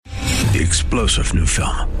The explosive new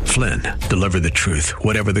film, Flynn, deliver the truth,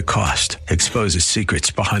 whatever the cost, exposes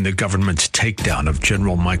secrets behind the government's takedown of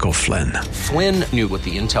General Michael Flynn. Flynn knew what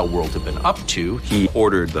the intel world had been up to. He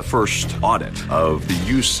ordered the first audit of the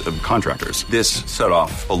use of contractors. This set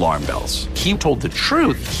off alarm bells. He told the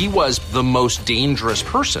truth. He was the most dangerous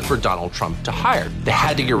person for Donald Trump to hire. They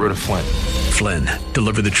had to get rid of Flynn. Flynn,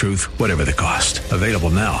 deliver the truth, whatever the cost. Available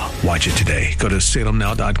now. Watch it today. Go to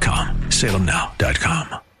salemnow.com.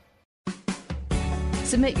 salemnow.com.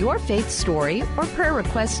 Submit your faith story or prayer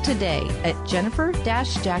request today at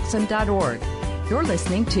jennifer-jackson.org. You're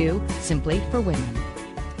listening to Simply for Women.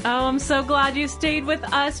 Oh, I'm so glad you stayed with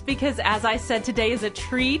us because, as I said, today is a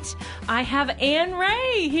treat. I have Anne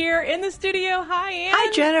Ray here in the studio. Hi, Anne.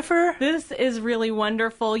 Hi, Jennifer. This is really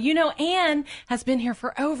wonderful. You know, Anne has been here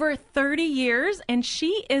for over 30 years, and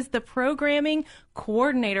she is the programming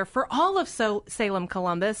coordinator for all of Salem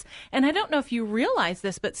Columbus. And I don't know if you realize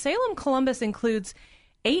this, but Salem Columbus includes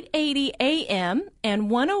 880 AM and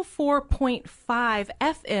 104.5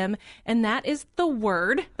 FM, and that is The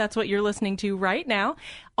Word. That's what you're listening to right now.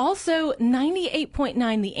 Also,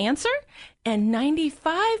 98.9 The Answer and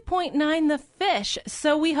 95.9 The Fish.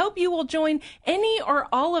 So we hope you will join any or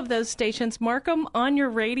all of those stations. Mark them on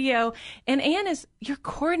your radio. And Anne, you're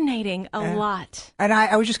coordinating a lot. And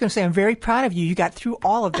I was just going to say, I'm very proud of you. You got through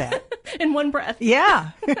all of that. In one breath.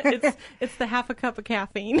 Yeah. it's the half a cup of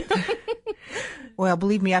caffeine. Well,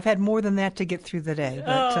 believe me, I've had more than that to get through the day.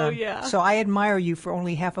 But, yeah. So I admire you for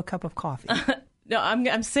only half a cup of coffee. No,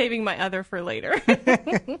 I'm saving my other for later.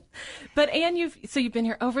 But Anne, you've been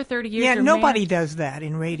here over 30 years. Yeah, nobody does that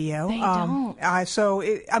in radio. They don't.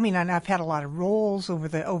 And I've had a lot of roles over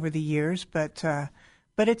the years, but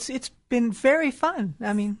it's been very fun.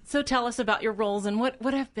 I mean, so tell us about your roles and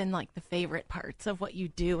what have been like the favorite parts of what you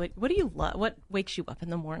do. What do you love? What wakes you up in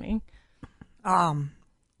the morning?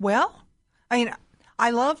 Well, I mean, I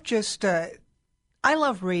love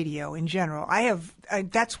radio in general.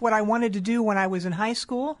 That's what I wanted to do when I was in high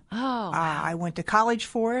school. Oh, wow. I went to college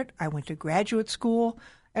for it. I went to graduate school.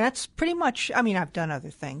 And that's pretty much, I mean, I've done other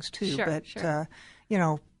things too. Sure.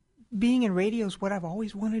 Being in radio is what I've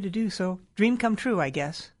always wanted to do. So dream come true, I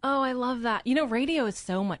guess. Oh, I love that. You know, radio is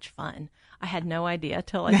so much fun. I had no idea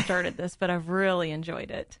till I started this, but I've really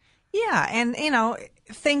enjoyed it. Yeah. And,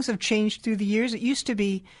 things have changed through the years. It used to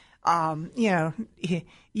be,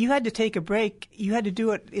 you had to take a break. You had to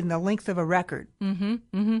do it in the length of a record. Mm-hmm.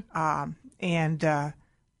 Mm-hmm.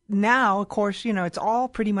 Now, of course, it's all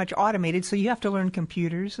pretty much automated, so you have to learn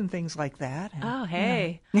computers and things like that. And, oh,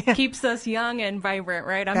 hey. Keeps us young and vibrant,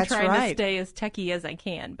 right? I'm trying to stay as techie as I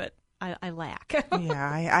can, but I lack.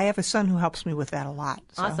 Yeah, I have a son who helps me with that a lot.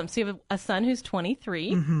 So. Awesome. So you have a son who's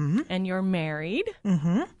 23, and you're married.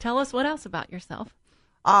 Mm-hmm. Tell us what else about yourself.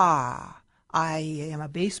 I am a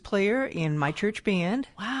bass player in my church band.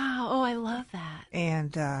 Wow. Oh, I love that.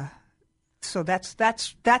 And so that's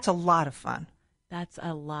a lot of fun. That's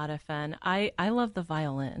a lot of fun. I love the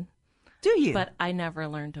violin. Do you? But I never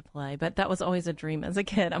learned to play. But that was always a dream as a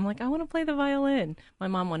kid. I'm like, I want to play the violin. My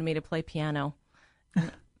mom wanted me to play piano.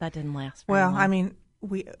 And that didn't last very long. I mean,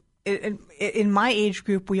 in my age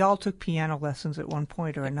group, we all took piano lessons at one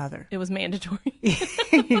point or another. It was mandatory.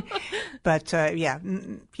 But,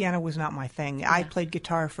 piano was not my thing. Yeah. I played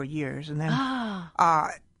guitar for years. And then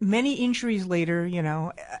many injuries later,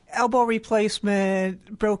 elbow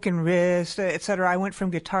replacement, broken wrist, et cetera. I went from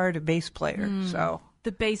guitar to bass player. So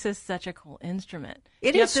the bass is such a cool instrument.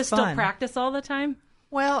 It is fun. You have to still practice all the time?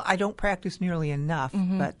 Well, I don't practice nearly enough,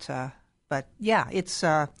 but yeah, it's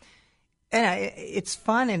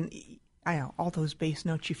fun, and I know all those bass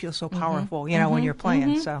notes. You feel so powerful, when you're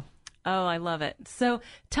playing. So. Oh, I love it. So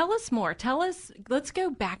tell us more. Let's go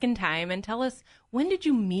back in time and tell us, when did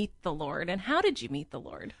you meet the Lord and how did you meet the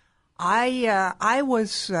Lord? I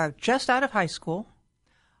was just out of high school.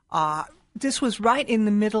 This was right in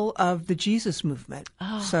the middle of the Jesus movement.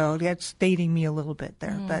 Oh. So that's dating me a little bit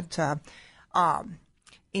there. But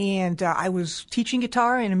I was teaching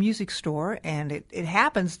guitar in a music store, and it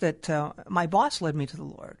happens that my boss led me to the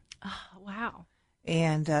Lord. Oh, wow.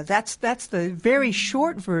 And that's the very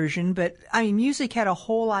short version, but I mean, music had a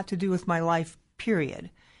whole lot to do with my life,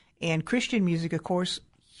 period. And Christian music, of course,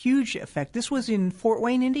 huge effect. This was in Fort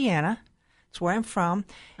Wayne, Indiana. That's where I'm from.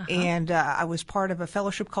 And I was part of a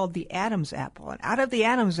fellowship called the Adam's Apple. And out of the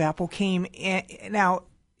Adam's Apple came, now,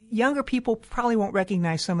 younger people probably won't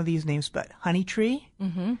recognize some of these names, but Honey Tree,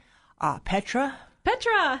 Petra.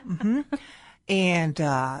 And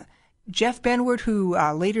Jeff Benward, who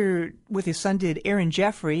later with his son did Aaron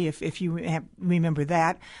Jeffrey, if you remember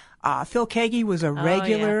that. Phil Kagi was a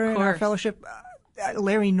regular in our fellowship.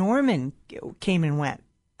 Larry Norman came and went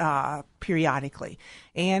periodically,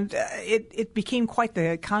 and it became quite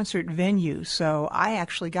the concert venue. So I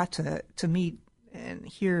actually got to meet and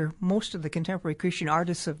hear most of the contemporary Christian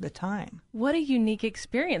artists of the time. What a unique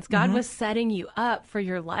experience. God was setting you up for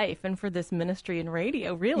your life and for this ministry in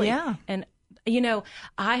radio, really. Yeah. And, you know,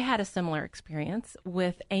 I had a similar experience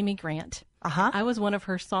with Amy Grant. I was one of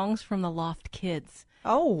her Songs from the Loft kids.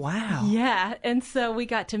 Oh, wow. Yeah, and so we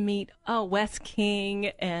got to meet Wes King,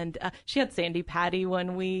 and she had Sandy Patty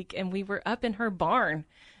one week, and we were up in her barn,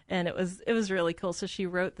 and it was really cool. So she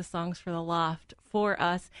wrote the Songs for the Loft for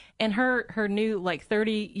us, and her new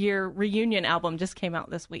 30-year reunion album just came out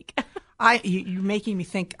this week. You're making me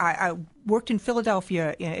think. I worked in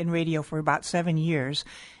Philadelphia in radio for about 7 years,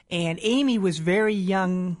 and Amy was very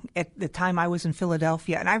young at the time I was in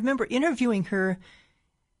Philadelphia, and I remember interviewing her.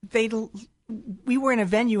 We were in a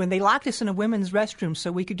venue, and they locked us in a women's restroom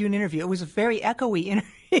so we could do an interview. It was a very echoey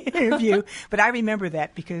interview, but I remember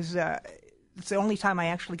that because it's the only time I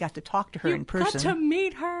actually got to talk to her in person. Got to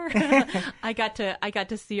meet her. I got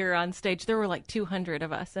to see her on stage. There were like 200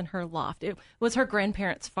 of us in her loft. It was her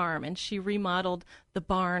grandparents' farm, and she remodeled the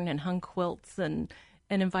barn and hung quilts and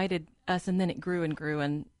invited us, and then it grew and grew,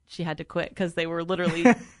 and she had to quit because they were literally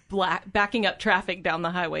backing up traffic down the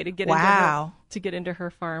highway to get into her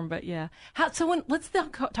farm. But yeah, let's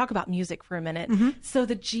talk about music for a minute. So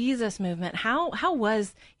the Jesus movement, how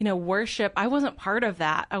was worship? I wasn't part of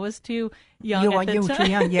that. I was too young. You were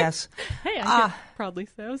too young. Yes. Hey, I could probably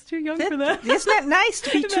say I was too young for that. Isn't that nice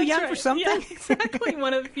to be too young for something? Yeah, exactly.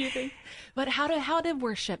 One of the few things. But how did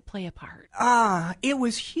worship play a part? It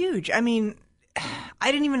was huge. I mean,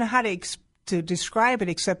 I didn't even know how to describe it,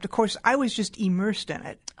 except, of course, I was just immersed in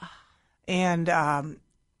it, and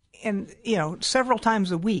several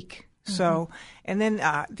times a week. So, and then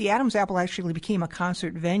the Adam's Apple actually became a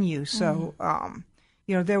concert venue. So,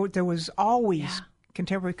 there was always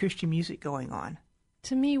contemporary Christian music going on.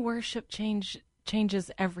 To me, worship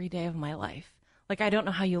changes every day of my life. Like, I don't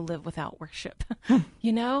know how you live without worship.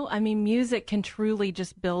 I mean, music can truly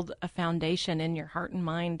just build a foundation in your heart and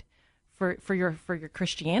mind for your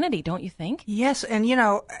Christianity, don't you think? Yes, and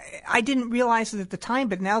I didn't realize it at the time,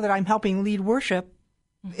 but now that I'm helping lead worship,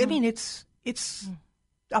 I mean, it's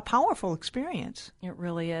a powerful experience. It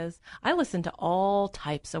really is. I listen to all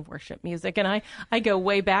types of worship music, and I go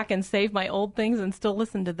way back and save my old things and still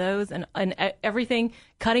listen to those, and everything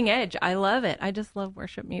cutting edge. I love it. I just love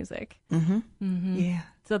worship music. Yeah.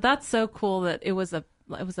 So that's so cool that it was a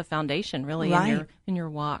foundation, really, right. in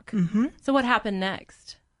your walk. So what happened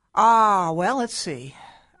next? Well, let's see.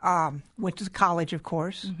 Went to college, of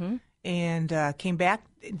course, and came back,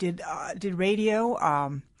 did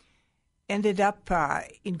radio, ended up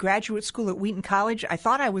in graduate school at Wheaton College. I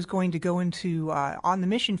thought I was going to go into on the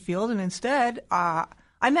mission field, and instead I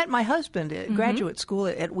met my husband at graduate school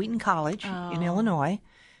at Wheaton College in Illinois.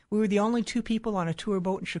 We were the only two people on a tour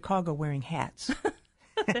boat in Chicago wearing hats.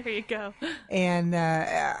 There you go. And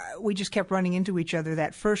we just kept running into each other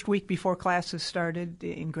that first week before classes started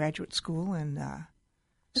in graduate school. And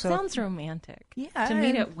it sounds romantic. Yeah, to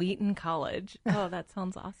meet at Wheaton College. Oh, that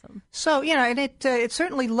sounds awesome. So, and it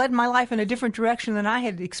certainly led my life in a different direction than I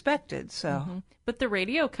had expected. So, But the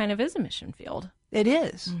radio kind of is a mission field. It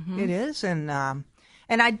is. It is. And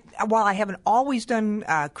while I haven't always done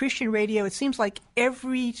Christian radio, it seems like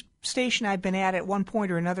every station I've been at one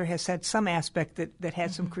point or another has had some aspect that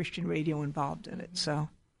had some Christian radio involved in it. So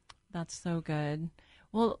that's so good.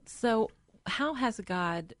 Well, so how has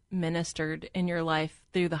God ministered in your life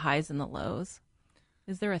through the highs and the lows?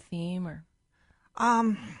 Is there a theme or?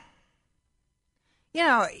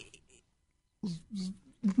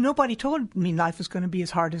 Nobody told me life was going to be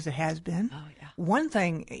as hard as it has been. Oh yeah. One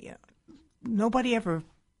thing, nobody ever.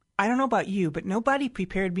 I don't know about you, but nobody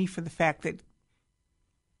prepared me for the fact that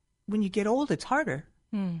when you get old, it's harder.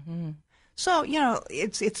 So,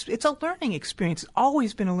 it's a learning experience. It's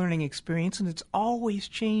always been a learning experience, and it's always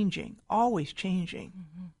changing, always changing.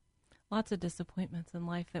 Lots of disappointments in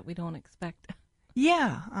life that we don't expect.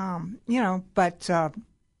 Yeah, but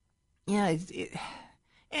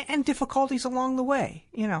and difficulties along the way,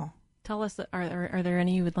 Tell us, are there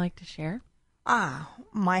any you would like to share?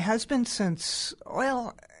 My husband, since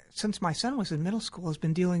my son was in middle school, has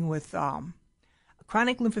been dealing with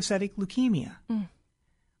chronic lymphocytic leukemia.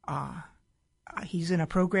 He's in a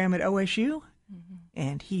program at OSU,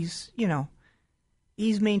 and he's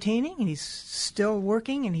maintaining, and he's still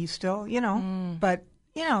working, and he's still, but,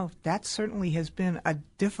 that certainly has been a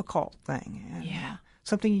difficult thing. And,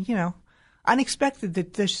 something, unexpected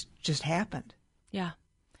that this just happened. Yeah.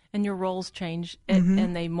 And your roles change,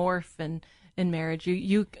 and they morph, and in marriage,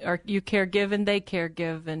 you caregive and they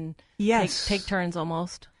caregive, and yes, take turns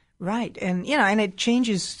almost. Right. And, and it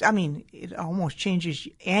changes. I mean, it almost changes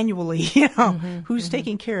annually, who's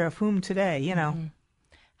taking care of whom today,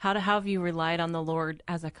 How have you relied on the Lord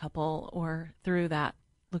as a couple or through that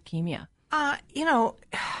leukemia?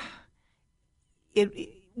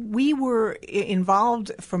 We were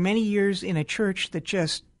involved for many years in a church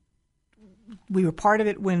that we were part of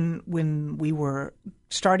it when we were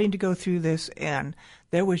starting to go through this, and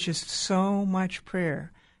there was just so much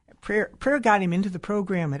prayer. Prayer got him into the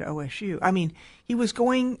program at OSU. I mean, he was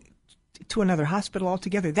going to another hospital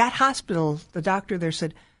altogether. That hospital, the doctor there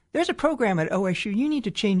said, "There's a program at OSU. You need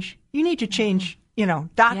to change.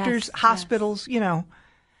 Doctors, hospitals,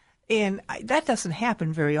 And that doesn't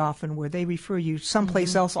happen very often, where they refer you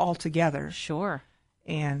someplace else altogether. Sure.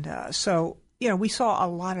 And so we saw a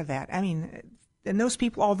lot of that. I mean, and those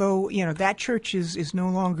people, although that church is no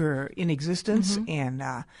longer in existence, and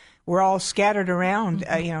we're all scattered around.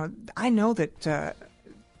 I know that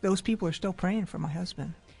those people are still praying for my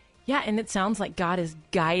husband. Yeah, and it sounds like God has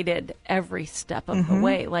guided every step of the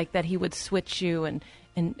way, like that He would switch you, and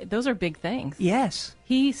those are big things. Yes.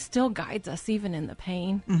 He still guides us even in the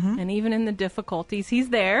pain and even in the difficulties. He's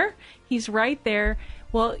there. He's right there.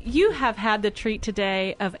 Well, you have had the treat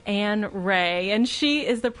today of Ann Ray, and she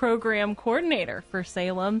is the program coordinator for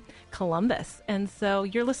Salem Columbus. And so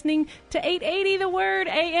you're listening to 880 The Word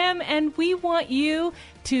AM, and we want you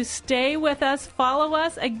to stay with us. Follow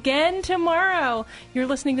us again tomorrow. You're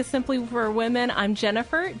listening to Simply for Women. I'm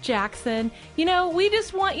Jennifer Jackson. We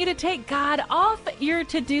just want you to take God off your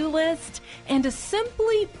to-do list and to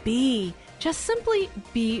simply be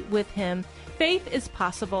with Him. Faith is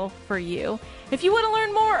possible for you. If you want to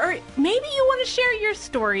learn more, or maybe you want to share your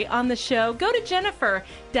story on the show, go to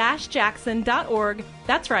jennifer-jackson.org.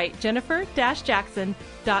 That's right,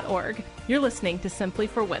 jennifer-jackson.org. You're listening to Simply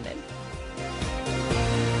for Women.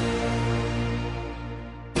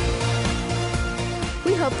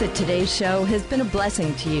 We hope that today's show has been a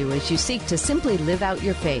blessing to you as you seek to simply live out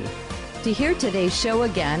your faith. To hear today's show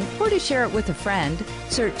again or to share it with a friend,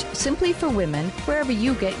 search Simply for Women wherever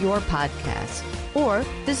you get your podcasts. Or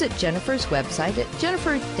visit Jennifer's website at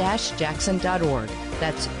jennifer-jackson.org.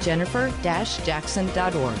 That's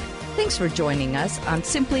jennifer-jackson.org. Thanks for joining us on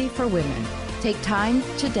Simply for Women. Take time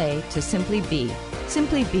today to simply be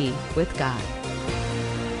with God.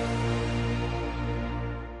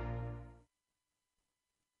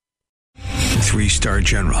 Three-star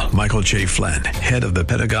General Michael J. Flynn, head of the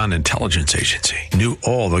Pentagon Intelligence Agency, knew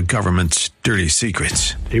all the government's dirty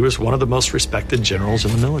secrets. He was one of the most respected generals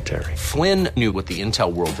in the military. Flynn knew what the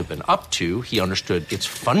intel world had been up to. He understood its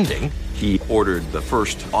funding. He ordered the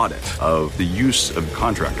first audit of the use of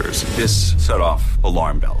contractors. This set off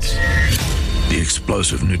alarm bells. The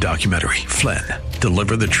explosive new documentary, Flynn,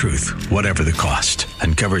 Deliver the Truth, Whatever the Cost,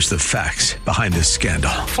 uncovers the facts behind this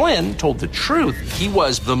scandal. Flynn told the truth. He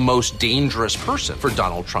was the most dangerous person for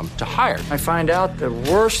Donald Trump to hire. I find out the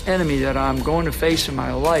worst enemy that I'm going to face in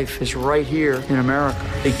my life is right here in America.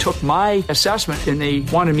 They took my assessment and they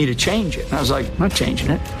wanted me to change it. And I was like, I'm not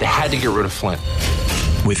changing it. They had to get rid of Flynn.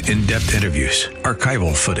 With in-depth interviews,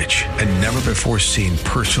 archival footage, and never-before-seen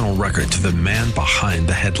personal records of the man behind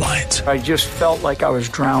the headlines. I just felt like I was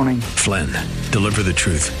drowning. Flynn, Deliver the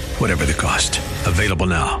Truth, Whatever the Cost. Available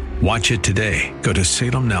now. Watch it today. Go to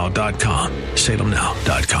salemnow.com.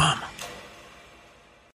 salemnow.com.